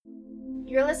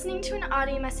You're listening to an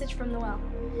audio message from The Well,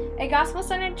 a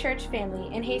gospel-centered church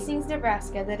family in Hastings,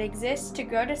 Nebraska that exists to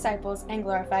grow disciples and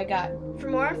glorify God. For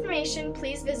more information,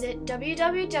 please visit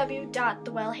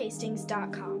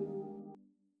www.thewellhastings.com.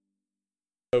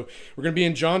 So we're going to be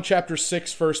in John chapter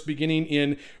 6 first, beginning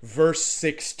in verse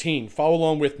 16. Follow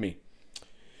along with me.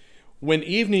 When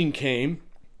evening came,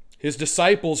 his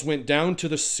disciples went down to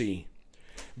the sea,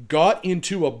 got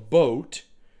into a boat,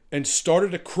 and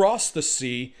started across the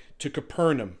sea to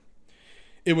Capernaum.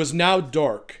 It was now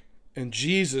dark, and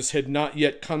Jesus had not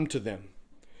yet come to them.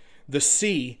 The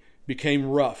sea became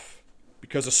rough,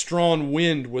 because a strong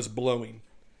wind was blowing.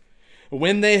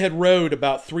 When they had rowed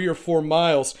about 3 or 4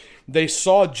 miles, they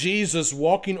saw Jesus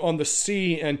walking on the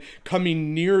sea and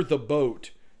coming near the boat,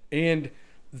 and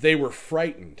they were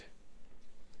frightened.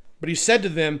 But he said to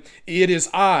them, "It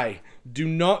is I, do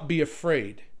not be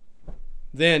afraid."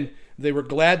 Then they were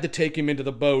glad to take him into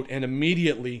the boat, and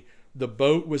immediately the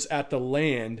boat was at the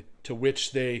land to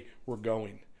which they were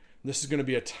going. This is going to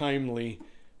be a timely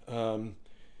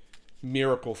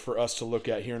miracle for us to look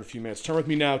at here in a few minutes. Turn with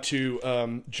me now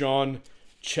to John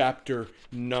chapter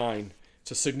 9.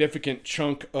 It's a significant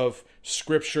chunk of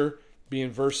Scripture, being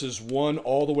verses 1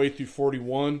 all the way through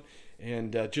 41,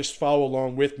 and just follow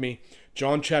along with me.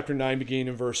 John chapter 9, beginning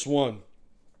in verse 1.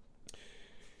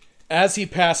 As he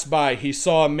passed by, he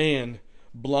saw a man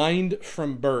blind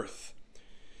from birth.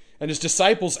 And his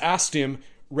disciples asked him,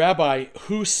 "Rabbi,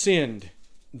 who sinned,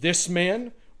 this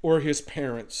man or his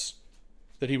parents,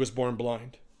 that he was born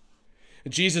blind?"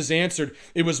 And Jesus answered,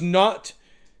 "It was not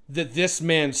that this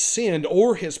man sinned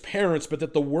or his parents, but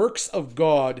that the works of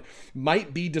God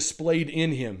might be displayed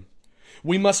in him.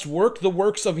 We must work the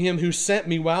works of him who sent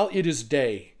me while it is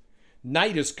day.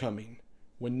 Night is coming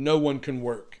when no one can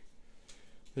work.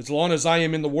 As long as I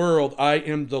am in the world, I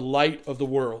am the light of the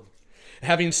world."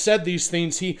 Having said these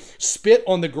things, he spit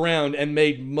on the ground and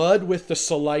made mud with the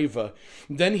saliva.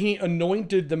 Then he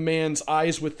anointed the man's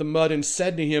eyes with the mud and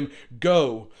said to him,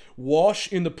 "Go, wash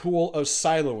in the pool of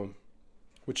Siloam,"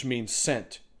 which means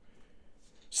sent.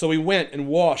 So he went and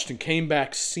washed and came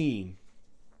back seeing.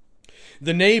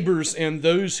 The neighbors and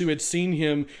those who had seen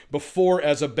him before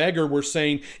as a beggar were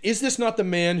saying, "Is this not the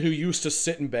man who used to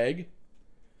sit and beg?"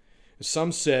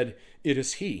 Some said, "It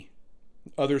is he."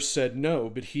 Others said, "No,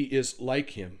 but he is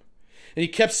like him." And he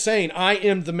kept saying, "I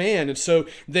am the man." And so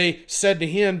they said to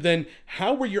him, "Then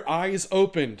how were your eyes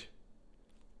opened?"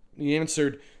 And he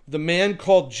answered, "The man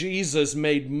called Jesus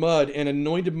made mud and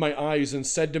anointed my eyes and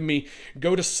said to me,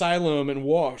 'Go to Siloam and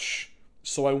wash.'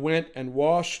 So I went and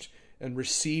washed and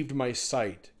received my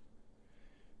sight."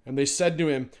 And they said to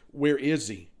him, "Where is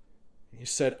he?" He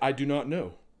said, "I do not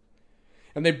know."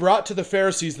 And they brought to the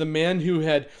Pharisees the man who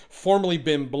had formerly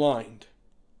been blind.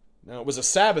 Now it was a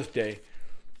Sabbath day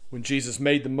when Jesus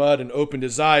made the mud and opened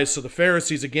his eyes. So the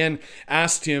Pharisees again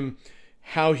asked him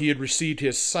how he had received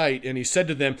his sight. And he said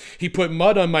to them, "He put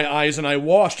mud on my eyes, and I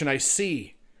washed, and I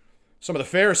see." Some of the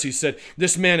Pharisees said,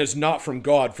 "This man is not from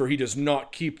God, for he does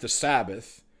not keep the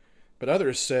Sabbath." But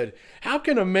others said, "How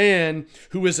can a man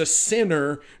who is a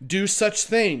sinner do such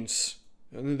things?"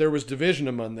 And there was division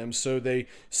among them. So they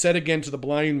said again to the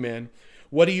blind man,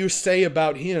 "What do you say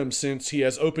about him, since he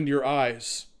has opened your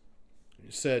eyes?"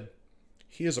 He said,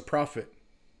 "He is a prophet."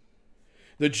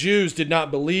 The Jews did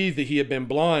not believe that he had been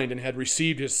blind and had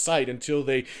received his sight until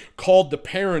they called the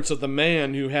parents of the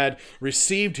man who had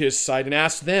received his sight and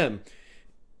asked them,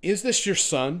 "Is this your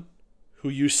son, who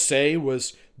you say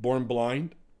was born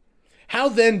blind? How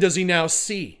then does he now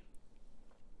see?"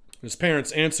 His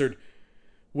parents answered,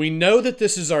 "We know that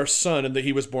this is our son and that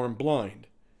he was born blind.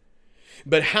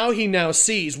 But how he now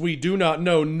sees we do not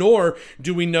know, nor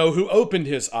do we know who opened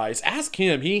his eyes. Ask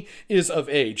him, he is of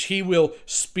age. He will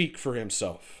speak for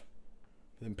himself."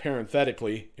 Then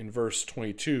parenthetically, in verse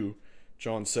 22,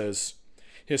 John says,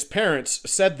 "His parents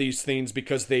said these things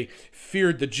because they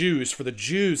feared the Jews, for the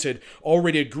Jews had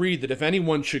already agreed that if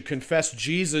anyone should confess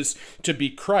Jesus to be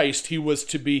Christ, he was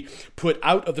to be put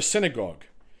out of the synagogue.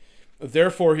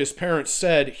 Therefore his parents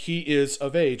said, 'He is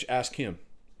of age, ask him.'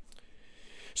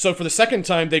 So for the second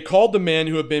time they called the man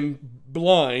who had been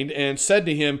blind and said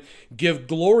to him, 'Give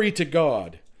glory to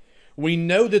God. We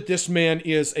know that this man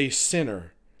is a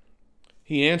sinner.'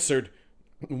 He answered,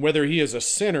 'Whether he is a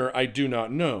sinner, I do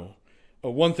not know.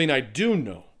 One thing I do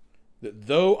know, that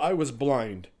though I was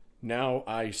blind, now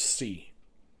I see.'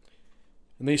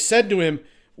 And they said to him,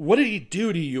 'What did he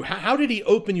do to you? How did he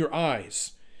open your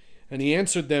eyes?' And he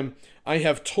answered them, 'I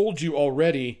have told you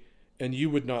already, and you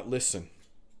would not listen.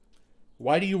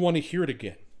 Why do you want to hear it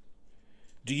again?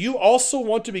 Do you also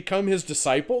want to become his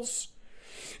disciples?'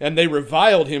 And they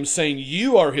reviled him, saying,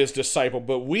 "You are his disciple,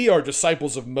 but we are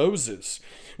disciples of Moses.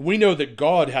 We know that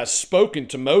God has spoken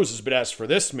to Moses, but as for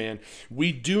this man,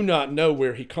 we do not know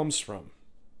where he comes from."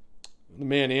 The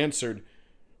man answered,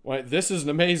 "Why, this is an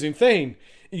amazing thing.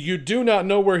 You do not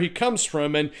know where he comes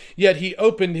from, and yet he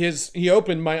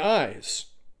opened my eyes.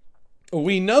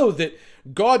 We know that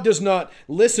God does not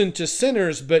listen to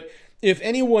sinners, but if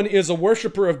anyone is a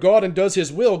worshiper of God and does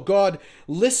his will, God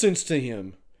listens to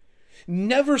him.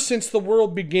 Never since the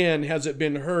world began has it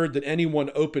been heard that anyone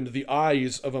opened the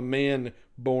eyes of a man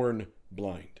born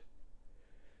blind.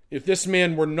 If this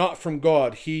man were not from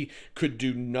God, he could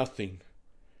do nothing."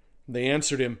 They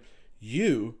answered him,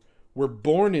 "You were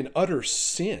born in utter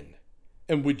sin,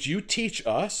 and would you teach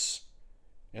us?"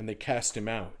 And they cast him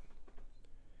out.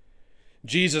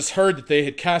 Jesus heard that they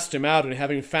had cast him out, and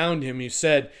having found him, he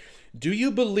said, "Do you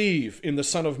believe in the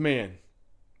Son of Man?"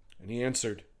 And he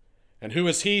answered, "And who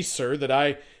is he, sir, that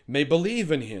I may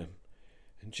believe in him?"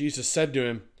 And Jesus said to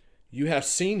him, "You have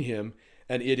seen him,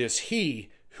 and it is he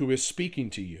who is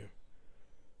speaking to you."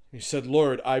 He said,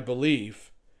 "Lord, I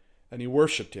believe." And he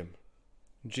worshipped him.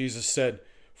 And Jesus said,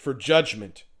 "For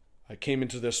judgment I came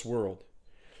into this world,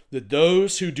 that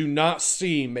those who do not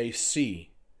see may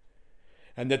see,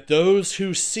 and that those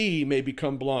who see may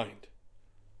become blind."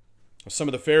 Some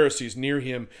of the Pharisees near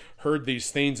him heard these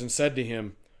things and said to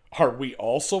him, "Are we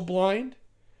also blind?"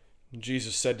 And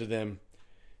Jesus said to them,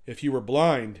 "If you were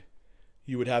blind,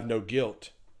 you would have no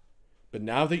guilt. But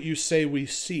now that you say we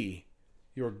see,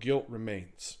 your guilt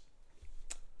remains."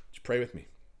 Would you pray with me?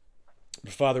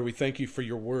 Father, we thank you for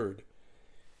your word.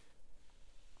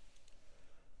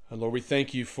 And Lord, we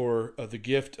thank you for the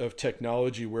gift of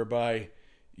technology whereby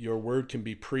your word can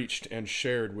be preached and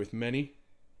shared with many.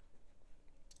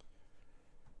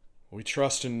 We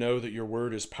trust and know that your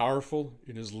word is powerful,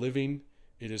 it is living,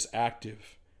 it is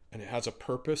active, and it has a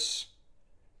purpose.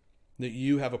 That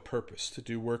you have a purpose to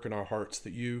do work in our hearts,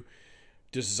 that you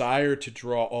desire to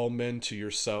draw all men to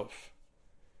yourself,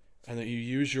 and that you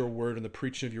use your word and the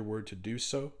preaching of your word to do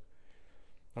so.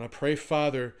 And I pray,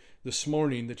 Father, this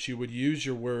morning that you would use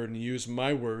your word and use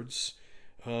my words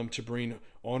to bring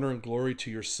honor and glory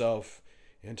to yourself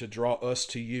and to draw us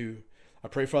to you. I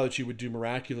pray, Father, that you would do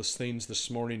miraculous things this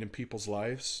morning in people's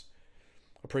lives.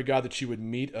 I pray, God, that you would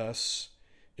meet us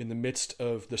in the midst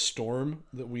of the storm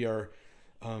that we are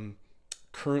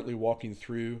currently walking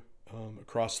through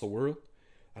across the world.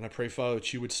 And I pray, Father,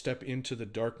 that you would step into the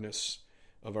darkness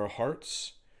of our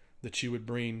hearts, that you would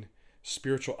bring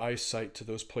spiritual eyesight to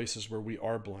those places where we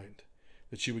are blind,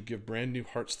 that you would give brand new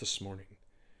hearts this morning,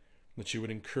 that you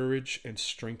would encourage and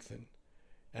strengthen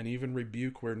and even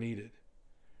rebuke where needed.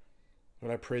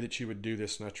 Lord, I pray that you would do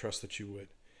this, and I trust that you would.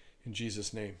 In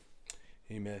Jesus' name,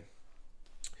 amen.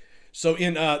 So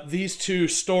in these two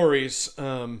stories,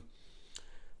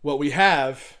 what we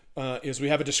have is we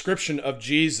have a description of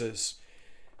Jesus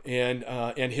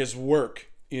and his work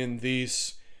in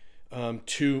these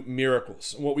two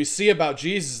miracles. And what we see about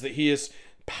Jesus is that he is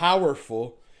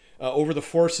powerful over the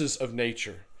forces of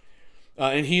nature.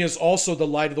 And he is also the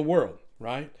light of the world,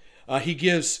 right? He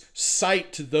gives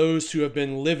sight to those who have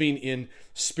been living in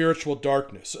spiritual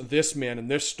darkness. This man in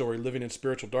this story living in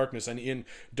spiritual darkness and in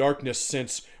darkness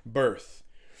since birth.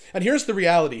 And here's the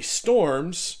reality.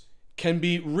 Storms can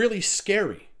be really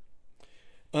scary.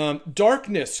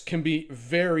 Darkness can be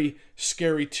very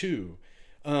scary too.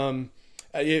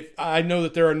 If I know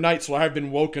that there are nights where I've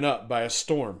been woken up by a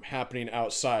storm happening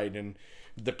outside, and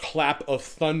the clap of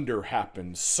thunder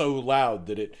happens so loud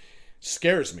that it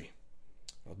scares me.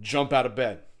 I'll jump out of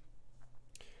bed.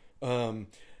 And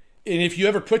if you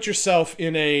ever put yourself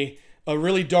in a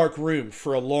really dark room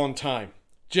for a long time,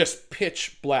 just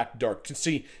pitch black dark, to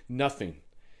see nothing,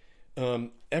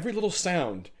 every little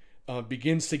sound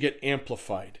begins to get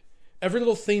amplified. Every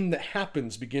little thing that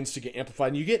happens begins to get amplified,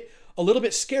 and you get a little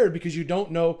bit scared because you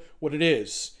don't know what it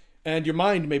is, and your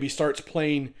mind maybe starts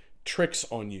playing tricks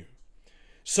on you.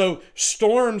 So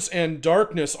storms and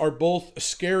darkness are both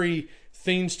scary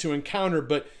things to encounter,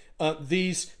 but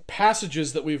these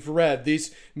passages that we've read,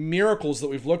 these miracles that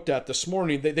we've looked at this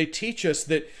morning, they teach us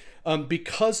that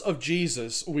because of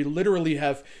Jesus, we literally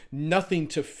have nothing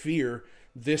to fear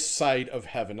this side of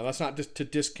heaven. Now, that's not just to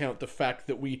discount the fact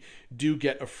that we do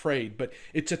get afraid, but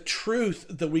it's a truth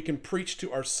that we can preach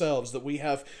to ourselves, that we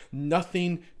have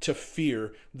nothing to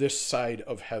fear this side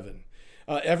of heaven.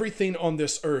 Everything on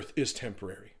this earth is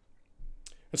temporary.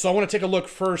 And so I want to take a look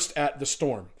first at the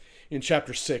storm. in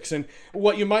chapter 6. And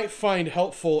what you might find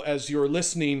helpful as you're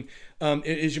listening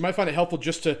is you might find it helpful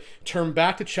just to turn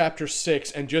back to chapter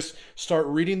 6 and just start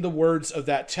reading the words of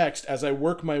that text as I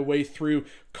work my way through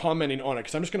commenting on it.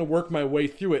 Because I'm just going to work my way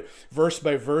through it verse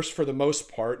by verse for the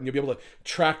most part, and you'll be able to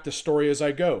track the story as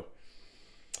I go.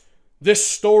 This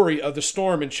story of the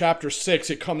storm in chapter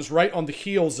 6, it comes right on the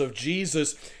heels of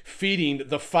Jesus feeding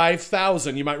the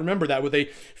 5,000. You might remember that, with a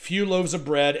few loaves of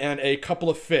bread and a couple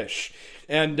of fish.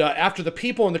 And after the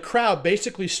people in the crowd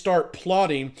basically start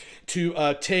plotting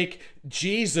to take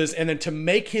Jesus and then to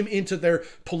make him into their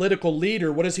political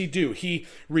leader, what does he do? He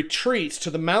retreats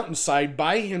to the mountainside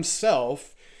by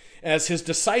himself as his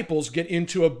disciples get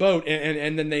into a boat,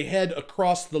 and then they head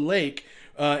across the lake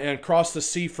and cross the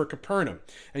sea for Capernaum.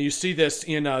 And you see this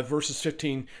in verses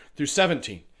 15 through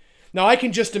 17. Now, I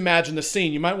can just imagine the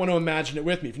scene. You might want to imagine it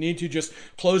with me. If you need to, just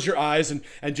close your eyes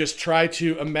and just try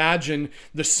to imagine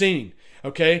the scene.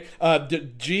 Okay?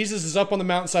 Jesus is up on the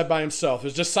mountainside by himself.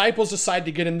 His disciples decide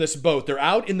to get in this boat. They're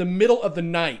out in the middle of the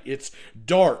night. It's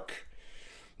dark.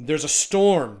 There's a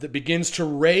storm that begins to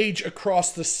rage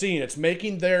across the sea, and it's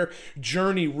making their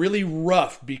journey really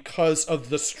rough because of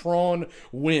the strong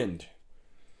wind.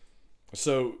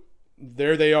 So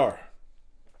there they are,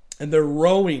 and they're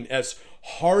rowing as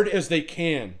hard as they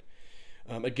can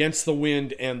against the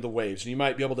wind and the waves. And you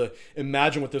might be able to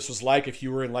imagine what this was like if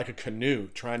you were in like a canoe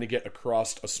trying to get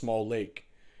across a small lake.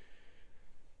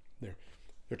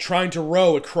 They're trying to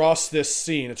row across this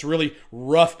sea, and it's really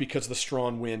rough because of the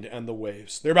strong wind and the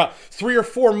waves. They're about 3 or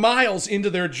 4 miles into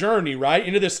their journey, right?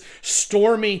 Into this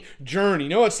stormy journey. You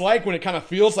know what it's like when it kind of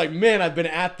feels like, man, I've been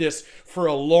at this for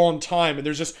a long time, and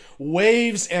there's just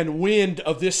waves and wind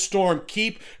of this storm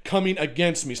keep coming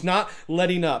against me. It's not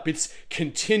letting up. It's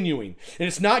continuing, and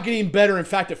it's not getting better. In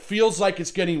fact, it feels like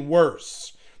it's getting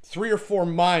worse. 3 or 4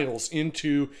 miles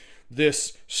into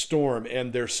this storm,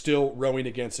 and they're still rowing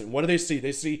against it. And what do they see?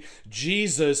 They see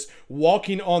Jesus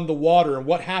walking on the water, and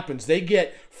what happens? They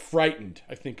get frightened,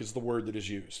 I think is the word that is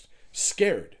used.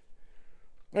 Scared.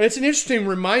 And it's an interesting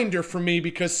reminder for me,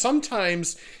 because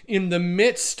sometimes in the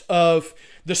midst of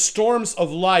the storms of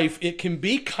life, it can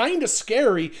be kind of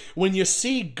scary when you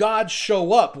see God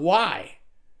show up. Why?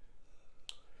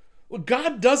 Well,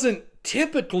 God doesn't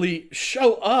typically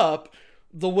show up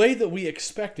the way that we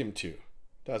expect him to,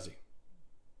 does he?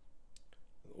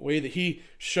 The way that he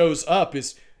shows up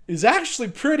is actually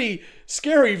pretty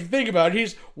scary if you think about it.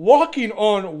 He's walking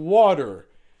on water.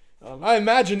 I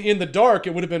imagine in the dark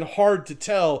it would have been hard to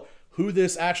tell who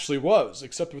this actually was,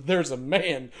 except that there's a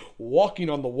man walking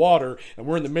on the water and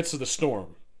we're in the midst of the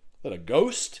storm. Is that a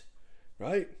ghost?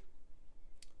 Right?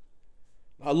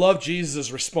 I love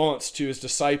Jesus' response to his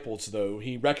disciples, though.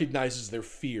 He recognizes their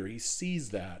fear. He sees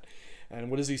that. And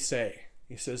what does he say?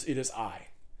 He says, "It is I.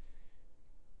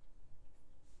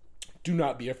 Do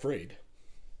not be afraid."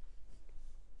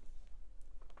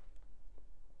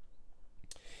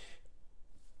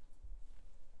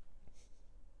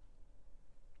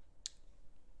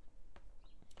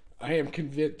 I am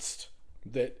convinced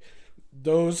that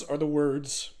those are the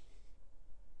words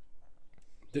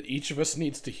that each of us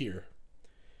needs to hear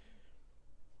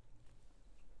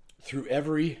through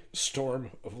every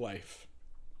storm of life.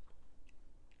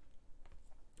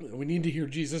 We need to hear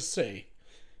Jesus say,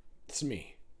 "It's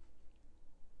me.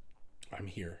 I'm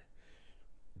here.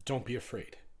 Don't be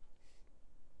afraid."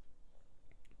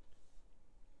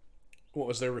 What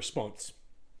was their response?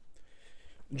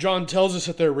 John tells us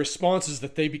that their response is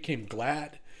that they became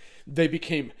glad, they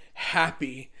became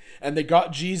happy, and they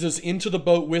got Jesus into the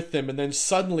boat with them. And then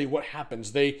suddenly what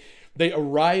happens? They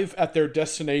arrive at their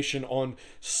destination on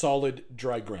solid,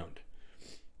 dry ground.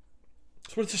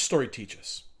 So what does this story teach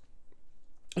us?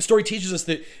 The story teaches us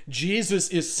that Jesus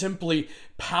is simply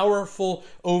powerful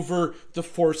over the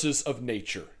forces of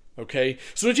nature. Okay?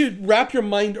 So don't you wrap your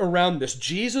mind around this.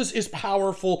 Jesus is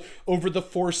powerful over the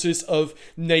forces of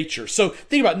nature. So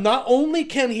think about it. Not only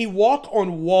can he walk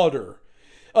on water,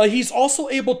 he's also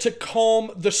able to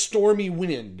calm the stormy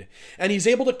wind. And he's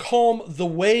able to calm the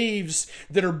waves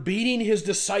that are beating his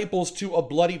disciples to a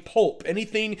bloody pulp.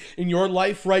 Anything in your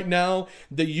life right now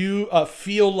that you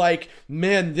feel like,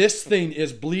 man, this thing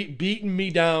is beating me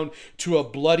down to a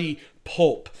bloody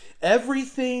pulp.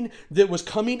 Everything that was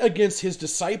coming against his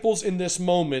disciples in this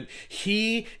moment,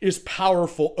 he is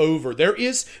powerful over. There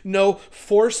is no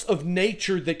force of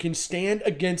nature that can stand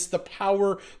against the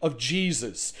power of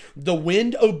Jesus. The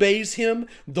wind obeys him.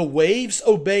 The waves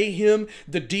obey him.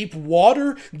 The deep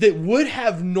water that would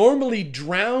have normally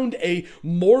drowned a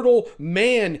mortal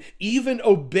man even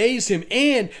obeys him.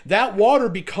 And that water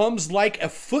becomes like a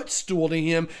footstool to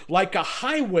him, like a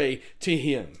highway to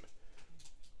him.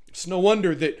 It's no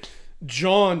wonder that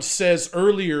John says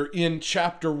earlier in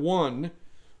chapter 1,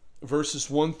 verses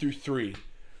 1 through 3,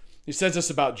 he says this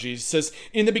about Jesus. He says,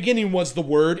 "In the beginning was the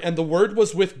Word, and the Word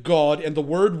was with God, and the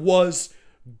Word was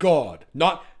God."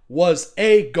 Not was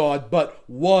a God, but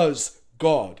was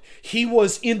God. He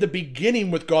was in the beginning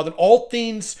with God, and all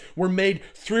things were made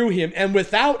through him, and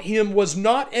without him was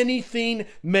not anything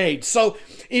made. So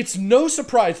it's no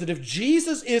surprise that if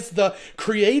Jesus is the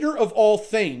creator of all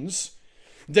things,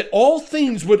 that all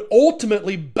things would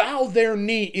ultimately bow their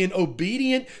knee in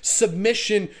obedient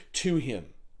submission to him.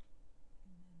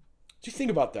 Do you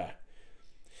think about that?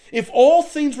 If all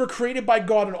things were created by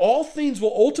God and all things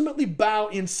will ultimately bow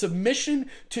in submission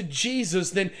to Jesus,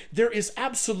 then there is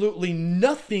absolutely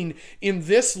nothing in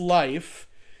this life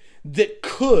that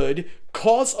could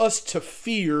cause us to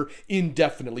fear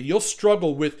indefinitely. You'll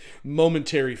struggle with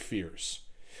momentary fears.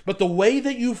 But the way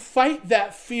that you fight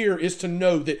that fear is to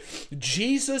know that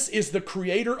Jesus is the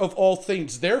creator of all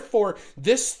things. Therefore,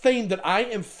 this thing that I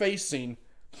am facing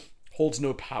holds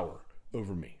no power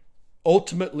over me.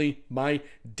 Ultimately, my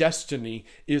destiny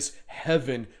is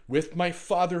heaven with my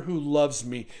Father who loves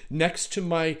me, next to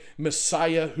my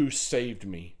Messiah who saved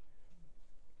me.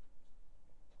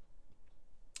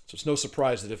 So it's no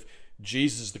surprise that if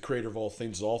Jesus is the creator of all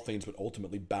things would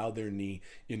ultimately bow their knee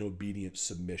in obedient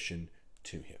submission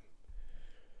to him.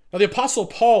 Now, the Apostle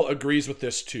Paul agrees with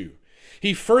this too.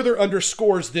 He further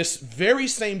underscores this very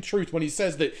same truth when he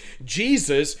says that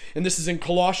Jesus, and this is in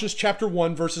Colossians chapter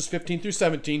 1, verses 15 through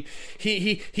 17,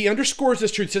 he underscores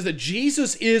this truth. He says that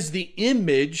Jesus is the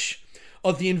image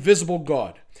of the invisible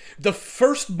God, the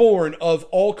firstborn of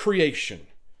all creation,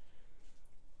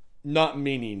 not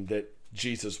meaning that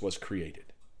Jesus was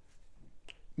created,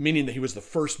 meaning that he was the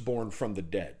firstborn from the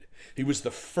dead. He was the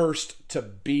first to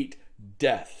beat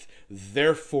death.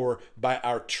 Therefore, by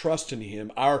our trust in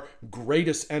him, our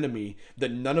greatest enemy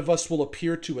that none of us will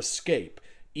appear to escape,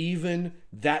 even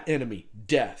that enemy,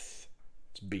 death,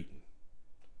 it's beaten.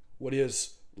 What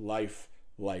is life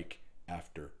like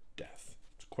after death?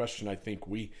 It's a question I think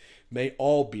we may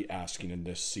all be asking in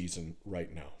this season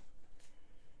right now.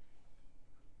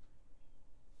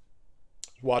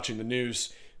 Watching the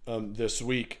news this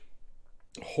week,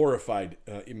 horrified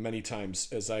many times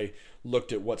as I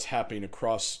looked at what's happening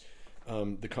across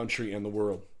the country and the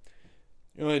world.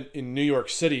 You know, in New York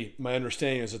City, my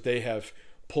understanding is that they have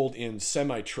pulled in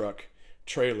semi-truck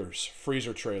trailers,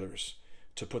 freezer trailers,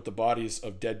 to put the bodies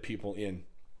of dead people in.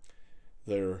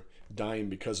 They're dying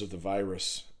because of the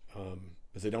virus,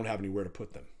 because they don't have anywhere to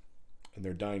put them, and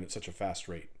they're dying at such a fast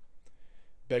rate.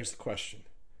 Begs the question,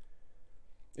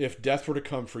 if death were to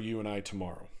come for you and I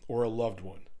tomorrow, or a loved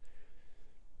one,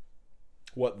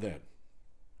 what then?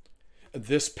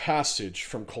 This passage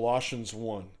from Colossians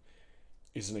 1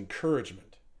 is an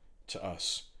encouragement to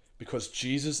us because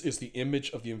Jesus is the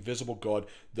image of the invisible God,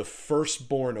 the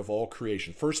firstborn of all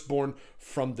creation, firstborn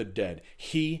from the dead.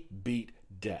 He beat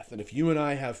death. And if you and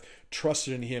I have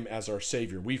trusted in him as our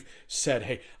Savior, we've said,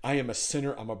 hey, I am a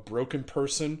sinner, I'm a broken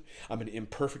person, I'm an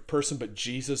imperfect person, but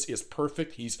Jesus is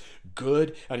perfect, he's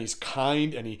good, and he's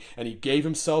kind, and he gave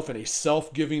himself in a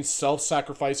self-giving,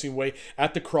 self-sacrificing way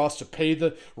at the cross to pay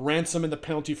the ransom and the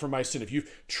penalty for my sin. If you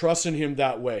trust in him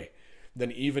that way,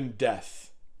 then even death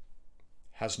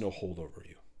has no hold over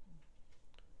you.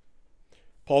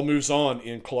 Paul moves on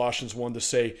in Colossians 1 to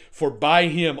say, for by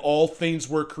him all things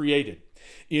were created,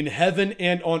 in heaven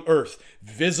and on earth,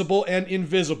 visible and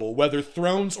invisible, whether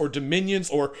thrones or dominions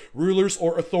or rulers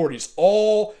or authorities.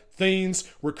 All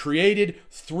things were created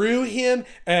through him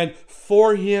and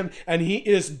for him, and he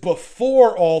is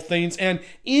before all things, and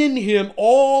in him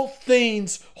all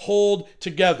things hold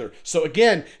together. So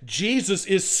again, Jesus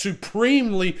is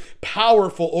supremely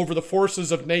powerful over the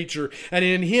forces of nature, and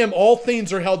in him all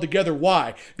things are held together.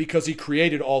 Why? Because he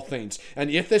created all things.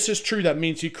 And if this is true, that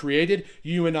means he created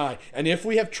you and I. And if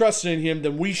we have trusted in him,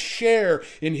 then we share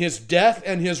in his death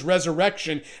and his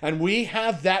resurrection, and we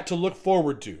have that to look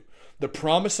forward to. The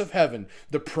promise of heaven,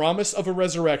 the promise of a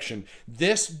resurrection.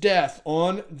 This death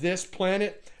on this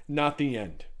planet, not the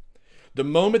end. The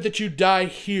moment that you die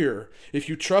here, if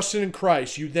you trust in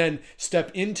Christ, you then step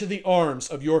into the arms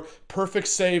of your perfect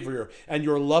Savior and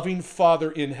your loving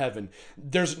Father in heaven.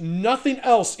 There's nothing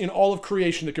else in all of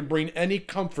creation that can bring any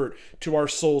comfort to our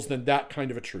souls than that kind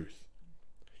of a truth.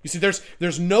 You see,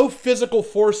 there's no physical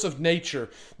force of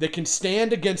nature that can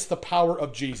stand against the power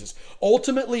of Jesus.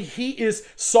 Ultimately, he is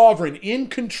sovereign, in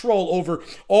control over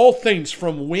all things,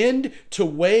 from wind to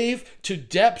wave to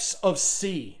depths of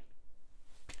sea.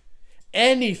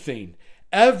 Anything,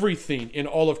 everything in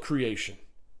all of creation.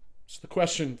 So the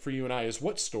question for you and I is,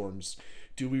 what storms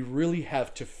do we really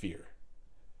have to fear?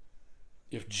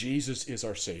 if Jesus is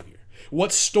our Savior?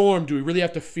 What storm do we really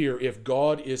have to fear if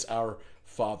God is our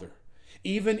Father?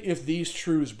 Even if these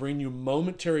truths bring you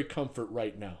momentary comfort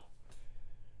right now.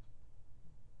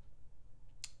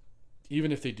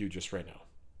 Even if they do just right now.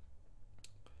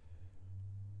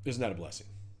 Isn't that a blessing?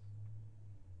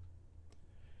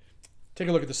 Take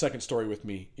a look at the second story with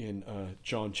me in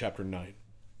John chapter 9.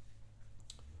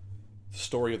 The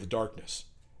story of the darkness.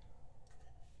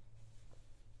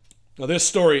 Now this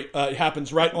story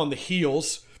happens right on the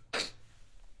heels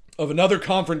of another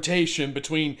confrontation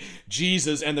between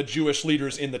Jesus and the Jewish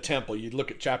leaders in the temple. You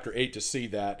look at chapter 8 to see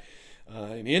that.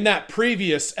 And in that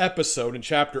previous episode, in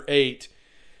chapter 8,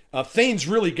 things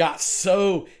really got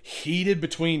so heated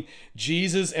between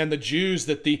Jesus and the Jews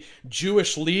that the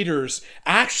Jewish leaders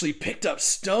actually picked up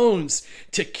stones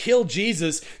to kill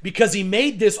Jesus because he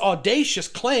made this audacious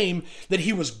claim that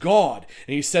he was God.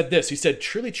 And he said this, he said,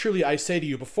 "Truly, truly, I say to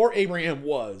you, before Abraham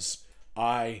was,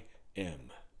 I am."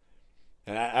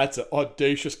 And that's an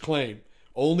audacious claim.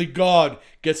 Only God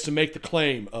gets to make the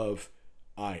claim of,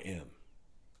 I am.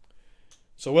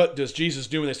 So what does Jesus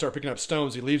do when they start picking up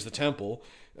stones? He leaves the temple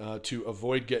to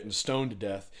avoid getting stoned to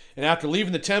death. And after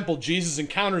leaving the temple, Jesus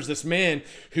encounters this man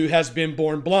who has been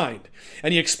born blind.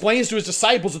 And he explains to his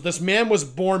disciples that this man was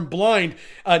born blind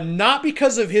not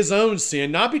because of his own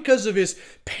sin, not because of his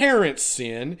parents'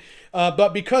 sin, but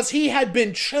because he had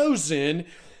been chosen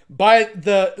by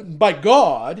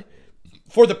God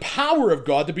for the power of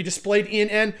God to be displayed in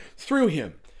and through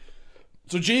him.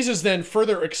 So Jesus then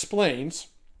further explains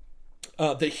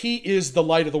that he is the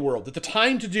light of the world, that the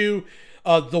time to do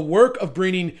the work of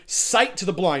bringing sight to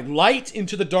the blind, light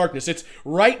into the darkness, it's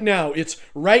right now, it's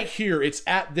right here, it's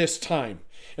at this time.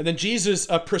 And then Jesus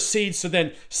proceeds to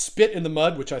then spit in the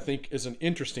mud, which I think is an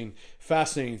interesting,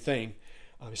 fascinating thing.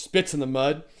 He spits in the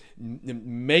mud,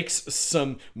 makes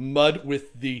some mud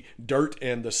with the dirt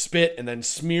and the spit, and then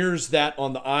smears that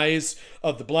on the eyes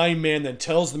of the blind man, then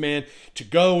tells the man to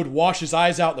go and wash his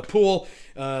eyes out in the pool.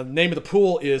 The name of the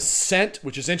pool is Sent,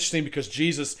 which is interesting because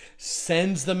Jesus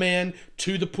sends the man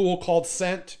to the pool called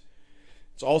Sent.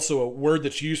 It's also a word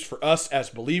that's used for us as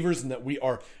believers, and that we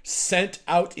are sent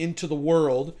out into the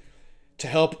world to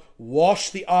help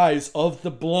wash the eyes of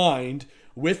the blind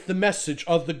with the message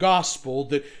of the gospel,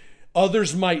 that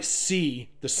others might see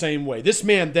the same way. This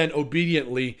man then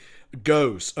obediently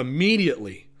goes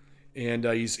immediately, and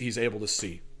he's able to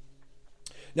see.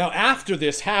 Now, after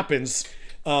this happens,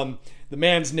 the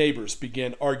man's neighbors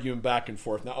begin arguing back and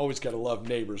forth. Now, always got to love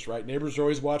neighbors, right? Neighbors are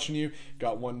always watching you.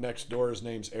 Got one next door. His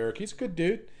name's Eric. He's a good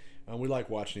dude. We like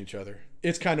watching each other.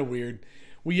 It's kind of weird.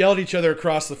 We yell at each other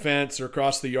across the fence or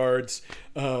across the yards.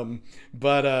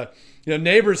 But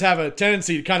neighbors have a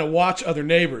tendency to kind of watch other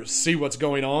neighbors, see what's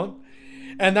going on.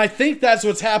 And I think that's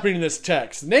what's happening in this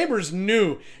text. The neighbors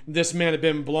knew this man had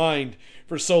been blind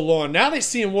for so long. Now they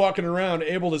see him walking around,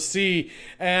 able to see,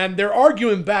 and they're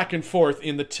arguing back and forth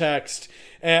in the text.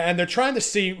 And they're trying to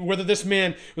see whether this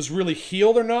man was really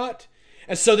healed or not.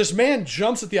 And so this man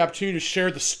jumps at the opportunity to share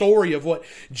the story of what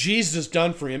Jesus has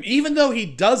done for him, even though he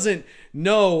doesn't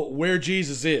know where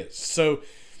Jesus is. So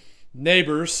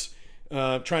neighbors,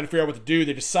 trying to figure out what to do,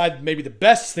 they decide maybe the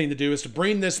best thing to do is to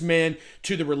bring this man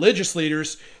to the religious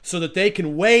leaders so that they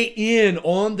can weigh in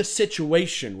on the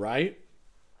situation, right?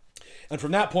 And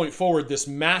from that point forward, this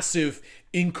massive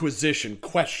inquisition,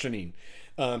 questioning,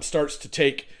 starts to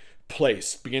take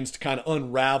place, begins to kind of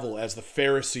unravel as the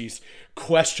Pharisees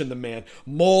question the man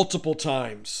multiple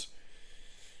times.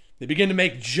 They begin to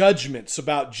make judgments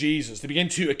about Jesus. They begin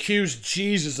to accuse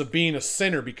Jesus of being a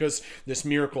sinner because this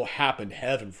miracle happened,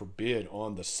 heaven forbid,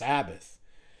 on the Sabbath.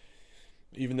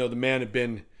 Even though the man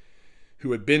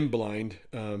who had been blind,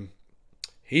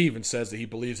 he even says that he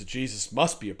believes that Jesus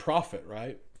must be a prophet,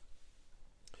 right?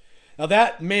 Now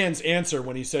that man's answer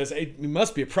when he says, "Hey, he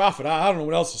must be a prophet," I don't know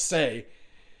what else to say,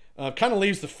 kind of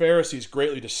leaves the Pharisees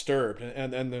greatly disturbed.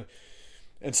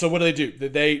 And so what do?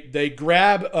 They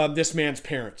grab this man's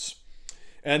parents,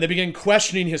 and they begin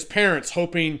questioning his parents,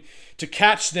 hoping to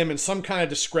catch them in some kind of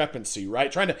discrepancy,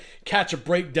 right? Trying to catch a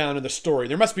breakdown in the story.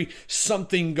 There must be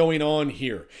something going on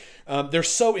here. They're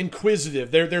so inquisitive.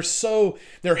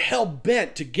 They're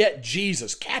hell-bent to get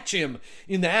Jesus, catch him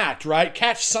in the act, right?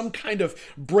 Catch some kind of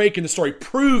break in the story.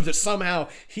 Prove that somehow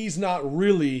he's not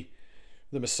really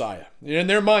the Messiah. In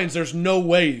their minds, there's no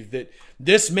way that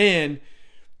this man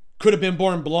could have been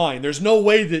born blind. There's no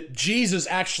way that Jesus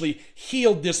actually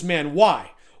healed this man.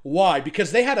 Why? Why?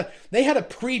 Because they had a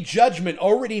prejudgment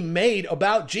already made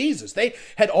about Jesus. They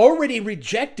had already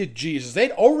rejected Jesus.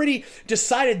 They'd already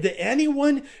decided that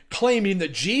anyone claiming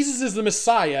that Jesus is the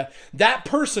Messiah, that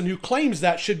person who claims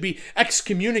that should be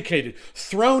excommunicated,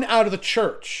 thrown out of the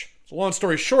church. So long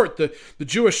story short, the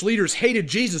Jewish leaders hated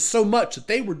Jesus so much that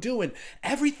they were doing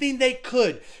everything they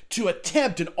could to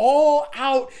attempt an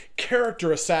all-out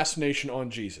character assassination on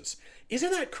Jesus.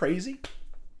 Isn't that crazy?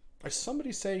 Or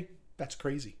somebody say, that's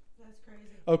crazy. That's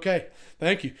crazy. Okay,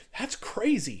 thank you. That's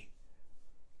crazy.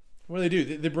 What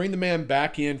do? They bring the man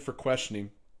back in for questioning.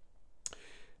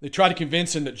 They try to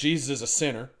convince him that Jesus is a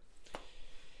sinner.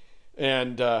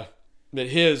 And that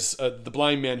the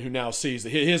blind man who now sees,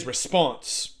 his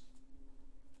response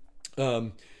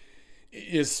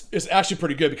is actually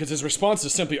pretty good, because his response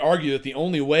is simply argue that the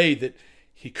only way that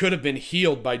he could have been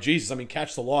healed by Jesus, I mean,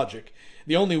 catch the logic,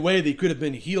 the only way that he could have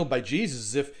been healed by Jesus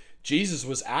is if Jesus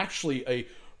was actually a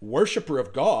worshiper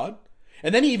of God.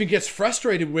 And then he even gets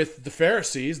frustrated with the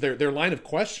Pharisees, their line of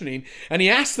questioning, and he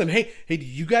asks them, hey, do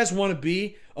you guys want to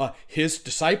be his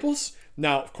disciples?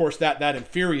 Now, of course, that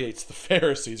infuriates the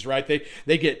Pharisees, right?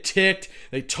 They get ticked.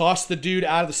 They toss the dude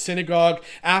out of the synagogue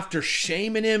after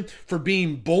shaming him for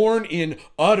being born in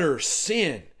utter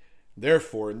sin.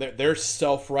 Therefore, in their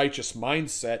self-righteous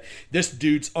mindset, this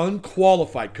dude's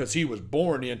unqualified because he was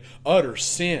born in utter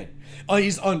sin.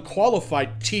 He's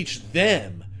unqualified to teach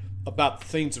them about the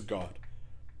things of God.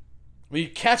 I mean, you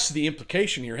catch the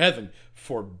implication here. Heaven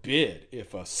forbid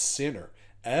if a sinner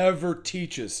ever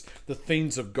teaches the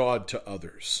things of God to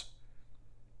others.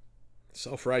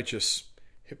 Self-righteous,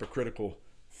 hypocritical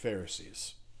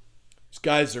Pharisees. These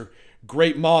guys are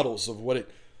great models of what it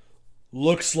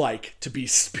looks like to be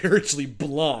spiritually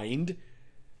blind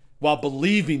while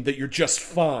believing that you're just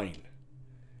fine.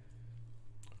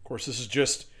 Of course, this is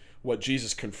just what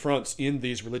Jesus confronts in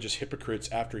these religious hypocrites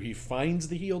after he finds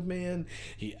the healed man.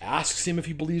 He asks him if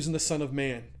he believes in the Son of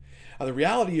Man. Now, the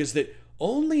reality is that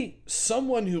only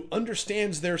someone who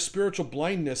understands their spiritual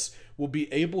blindness will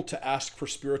be able to ask for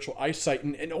spiritual eyesight,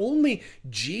 and only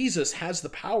Jesus has the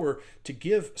power to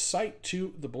give sight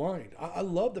to the blind. I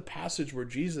love the passage where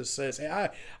Jesus says, hey,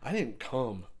 I didn't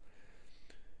come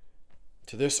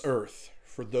to this earth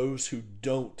for those who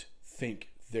don't think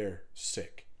they're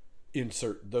sick.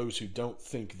 Insert those who don't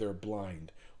think they're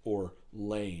blind or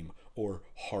lame or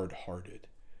hard-hearted.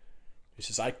 He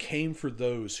says, I came for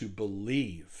those who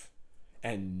believe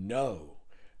and know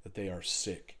that they are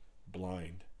sick,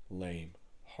 blind, lame,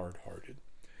 hard-hearted.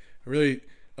 Really,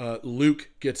 Luke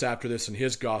gets after this in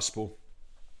his gospel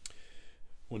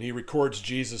when he records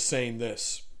Jesus saying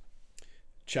this.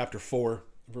 Chapter 4,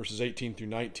 verses 18 through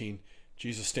 19,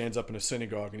 Jesus stands up in a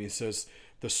synagogue and he says,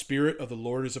 the Spirit of the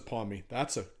Lord is upon me.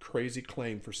 That's a crazy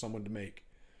claim for someone to make.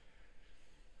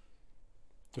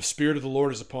 The Spirit of the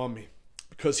Lord is upon me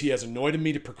because he has anointed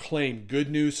me to proclaim good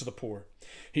news to the poor.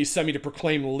 He sent me to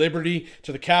proclaim liberty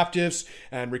to the captives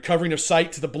and recovering of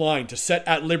sight to the blind, to set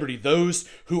at liberty those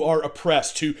who are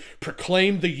oppressed, to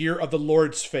proclaim the year of the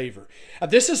Lord's favor.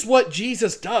 This is what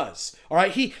Jesus does. All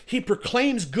right, he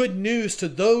proclaims good news to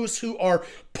those who are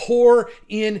poor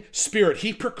in spirit.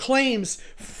 He proclaims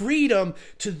freedom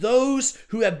to those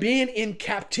who have been in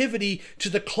captivity to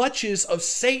the clutches of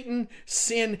Satan,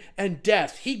 sin, and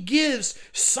death. He gives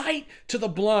sight to the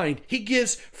blind. He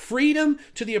gives freedom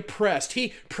to the oppressed.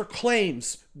 He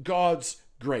proclaims God's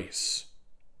grace.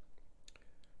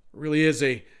 It really is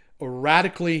a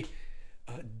radically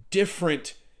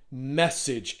different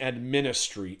message and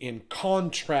ministry in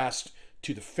contrast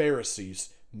to the Pharisees'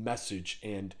 message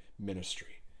and ministry.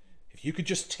 If you could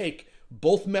just take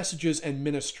both messages and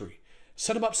ministry,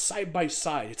 set them up side by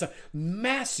side, it's a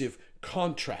massive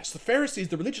contrast. The Pharisees,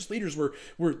 the religious leaders, were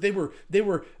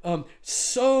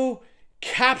so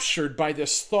captured by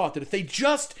this thought that if they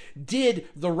just did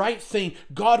the right thing,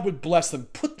 God would bless them,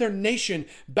 put their nation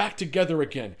back together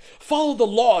again, follow the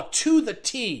law to the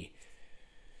T,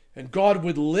 and God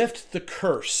would lift the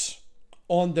curse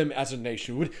on them as a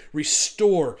nation, would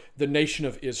restore the nation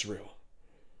of Israel.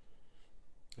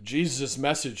 Jesus'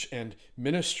 message and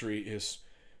ministry is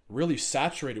really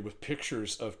saturated with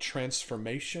pictures of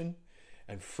transformation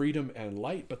and freedom and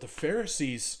light, but the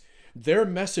Pharisees, their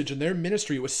message and their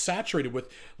ministry was saturated with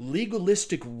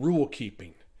legalistic rule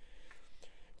keeping.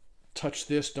 Touch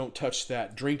this, don't touch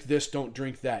that. Drink this, don't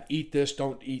drink that. Eat this,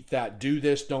 don't eat that. Do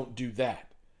this, don't do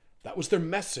that. That was their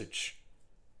message.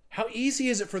 How easy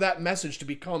is it for that message to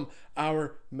become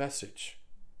our message?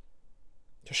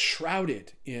 To shroud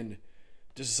it in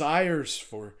desires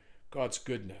for God's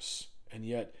goodness. And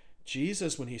yet,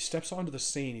 Jesus, when he steps onto the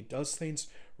scene, he does things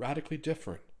radically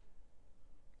different.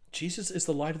 Jesus is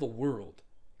the light of the world.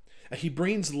 He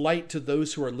brings light to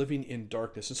those who are living in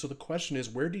darkness. And so the question is,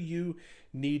 where do you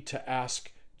need to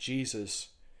ask Jesus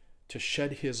to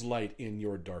shed his light in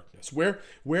your darkness?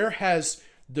 Where has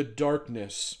the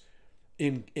darkness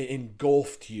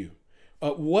engulfed you?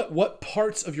 What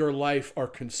parts of your life are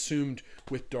consumed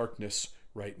with darkness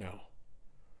right now?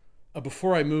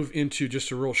 Before I move into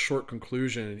just a real short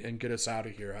conclusion and get us out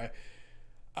of here,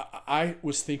 I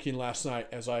was thinking last night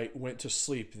as I went to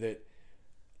sleep that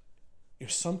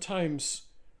sometimes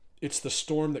it's the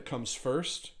storm that comes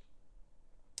first,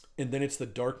 and then it's the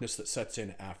darkness that sets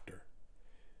in after.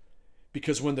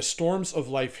 Because when the storms of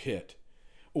life hit,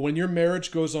 when your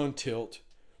marriage goes on tilt,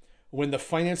 when the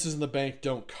finances in the bank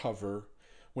don't cover,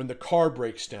 when the car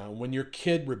breaks down, when your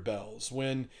kid rebels,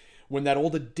 when that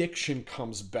old addiction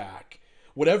comes back,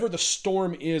 whatever the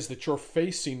storm is that you're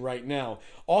facing right now,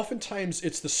 oftentimes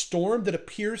it's the storm that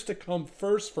appears to come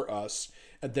first for us,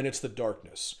 and then it's the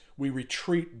darkness. We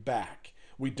retreat back.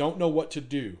 We don't know what to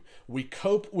do. We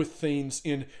cope with things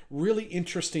in really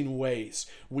interesting ways.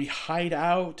 We hide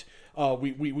out.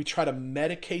 We try to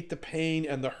medicate the pain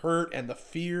and the hurt and the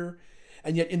fear.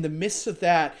 And yet in the midst of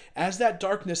that, as that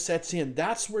darkness sets in,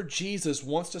 that's where Jesus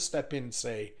wants to step in and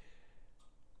say,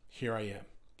 here I am.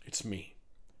 It's me.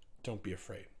 Don't be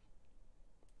afraid.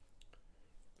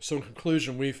 So in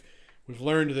conclusion, we've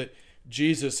learned that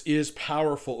Jesus is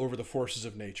powerful over the forces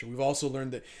of nature. We've also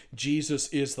learned that Jesus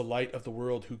is the light of the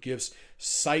world who gives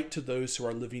sight to those who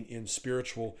are living in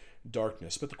spiritual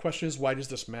darkness. But the question is, why does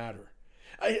this matter?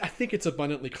 I think it's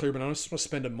abundantly clear, but I just want to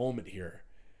spend a moment here.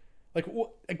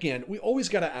 Again, we always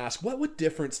got to ask, what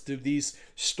difference do these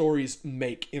stories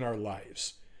make in our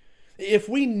lives? If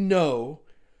we know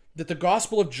that the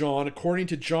Gospel of John, according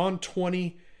to John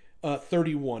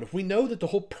 20:31, if we know that the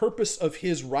whole purpose of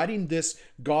his writing this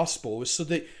gospel is so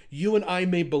that you and I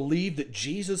may believe that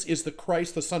Jesus is the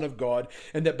Christ, the Son of God,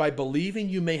 and that by believing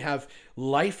you may have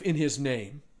life in his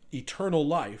name, eternal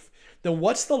life, then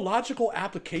what's the logical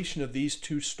application of these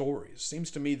two stories? It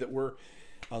seems to me that we're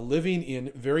living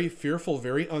in very fearful,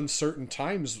 very uncertain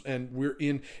times, and we're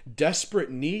in desperate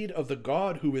need of the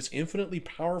God who is infinitely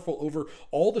powerful over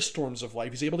all the storms of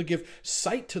life. He's able to give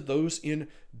sight to those in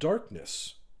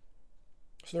darkness.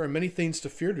 So there are many things to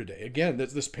fear today. Again,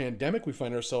 this pandemic we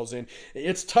find ourselves in,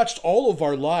 it's touched all of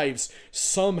our lives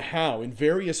somehow in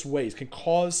various ways, can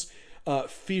cause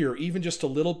fear, even just a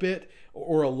little bit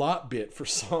or a lot bit for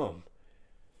some.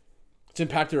 It's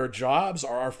impacted our jobs,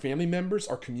 our family members,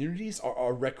 our communities,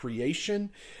 our recreation,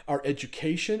 our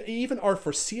education, even our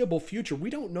foreseeable future. We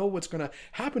don't know what's going to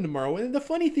happen tomorrow. And the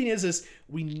funny thing is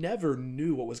we never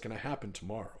knew what was going to happen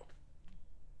tomorrow.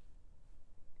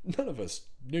 None of us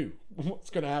knew what's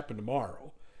going to happen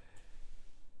tomorrow.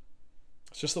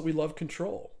 It's just that we love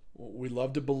control. We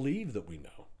love to believe that we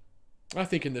know. I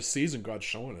think in this season, God's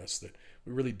showing us that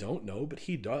we really don't know, but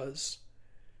he does.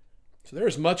 So there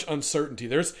is much uncertainty.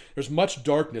 There's much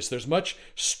darkness. There's much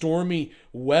stormy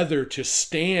weather to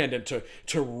stand and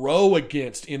to row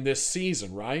against in this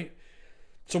season, right?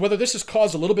 So whether this has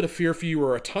caused a little bit of fear for you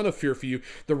or a ton of fear for you,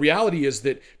 the reality is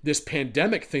that this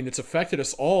pandemic thing that's affected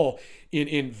us all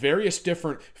in various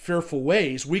different fearful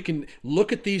ways, we can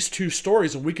look at these two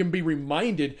stories and we can be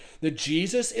reminded that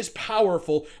Jesus is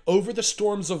powerful over the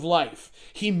storms of life.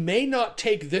 He may not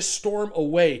take this storm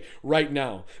away right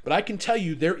now, but I can tell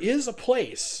you there is a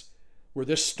place where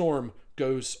this storm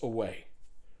goes away.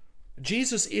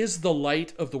 Jesus is the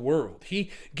light of the world.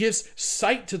 He gives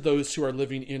sight to those who are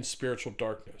living in spiritual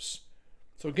darkness.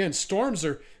 So again, storms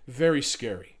are very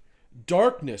scary.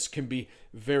 Darkness can be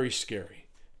very scary.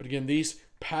 But again, these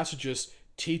passages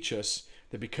teach us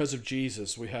that because of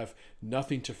Jesus, we have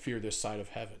nothing to fear this side of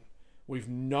heaven. We've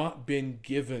not been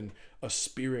given a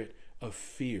spirit of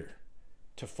fear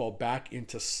to fall back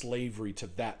into slavery to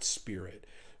that spirit.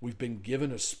 We've been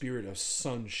given a spirit of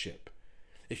sonship.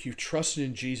 If you trusted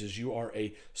in Jesus, you are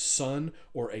a son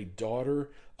or a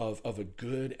daughter of a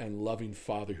good and loving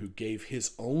Father who gave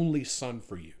his only Son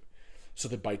for you, so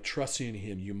that by trusting in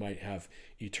him, you might have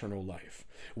eternal life.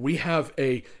 We have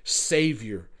a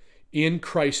Savior in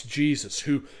Christ Jesus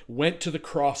who went to the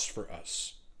cross for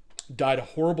us, died a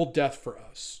horrible death for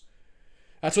us.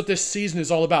 That's what this season is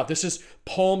all about. This is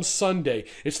Palm Sunday.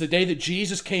 It's the day that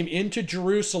Jesus came into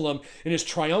Jerusalem in his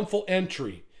triumphal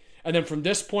entry. And then from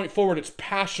this point forward, it's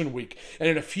Passion Week. And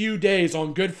in a few days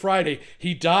on Good Friday,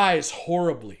 he dies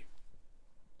horribly.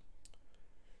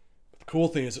 But the cool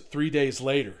thing is that 3 days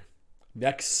later,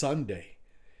 next Sunday,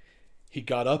 he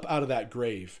got up out of that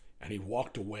grave and he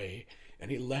walked away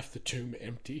and he left the tomb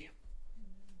empty.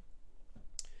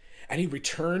 And he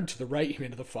returned to the right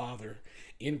hand of the Father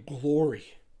in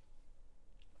glory.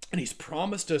 And he's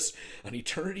promised us an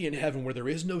eternity in heaven where there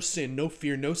is no sin, no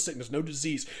fear, no sickness, no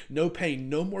disease, no pain,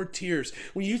 no more tears.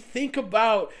 When you think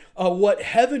about what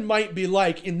heaven might be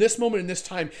like in this moment, in this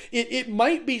time, it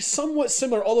might be somewhat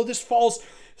similar, although this falls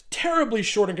terribly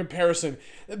short in comparison.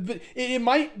 But it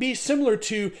might be similar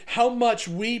to how much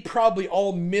we probably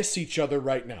all miss each other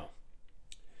right now.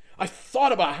 I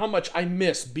thought about how much I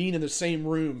miss being in the same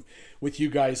room with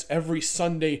you guys every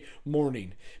Sunday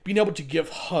morning, being able to give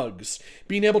hugs,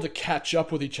 being able to catch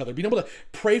up with each other, being able to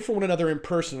pray for one another in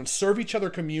person and serve each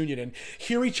other communion and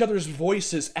hear each other's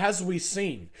voices as we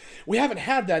sing. We haven't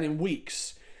had that in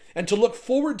weeks. And to look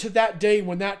forward to that day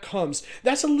when that comes,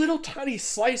 that's a little tiny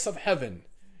slice of heaven.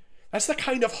 That's the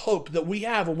kind of hope that we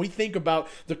have when we think about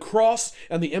the cross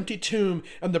and the empty tomb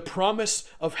and the promise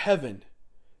of heaven.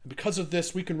 And because of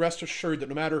this, we can rest assured that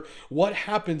no matter what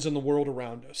happens in the world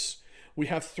around us, we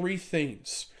have three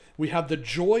things. We have the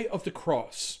joy of the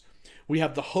cross, we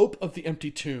have the hope of the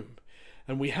empty tomb,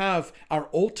 and we have our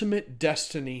ultimate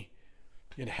destiny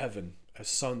in heaven as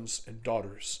sons and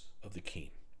daughters of the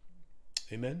King.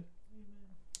 Amen?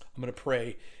 I'm going to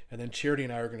pray, and then Charity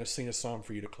and I are going to sing a song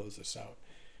for you to close this out.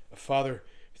 Father,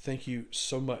 thank you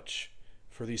so much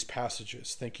for these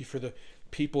passages. Thank you for the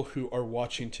people who are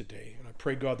watching today. And I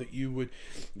pray, God, that you would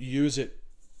use it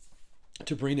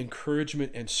to bring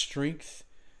encouragement and strength.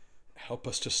 Help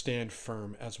us to stand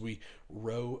firm as we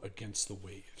row against the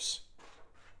waves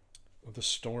of the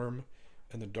storm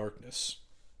and the darkness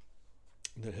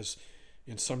that has,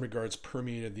 in some regards,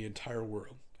 permeated the entire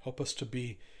world. Help us to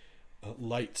be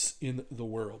lights in the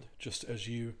world, just as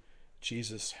you,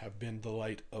 Jesus, have been the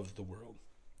light of the world.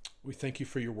 We thank you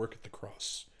for your work at the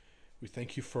cross. We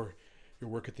thank you for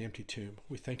your work at the empty tomb.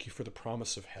 We thank you for the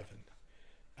promise of heaven.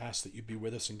 Ask that you be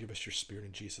with us and give us your Spirit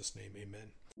in Jesus' name.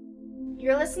 Amen.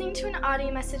 You're listening to an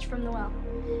audio message from The Well,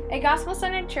 a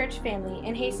gospel-centered church family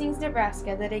in Hastings,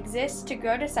 Nebraska that exists to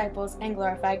grow disciples and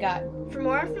glorify God. For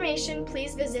more information,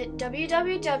 please visit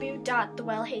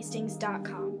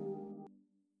www.thewellhastings.com.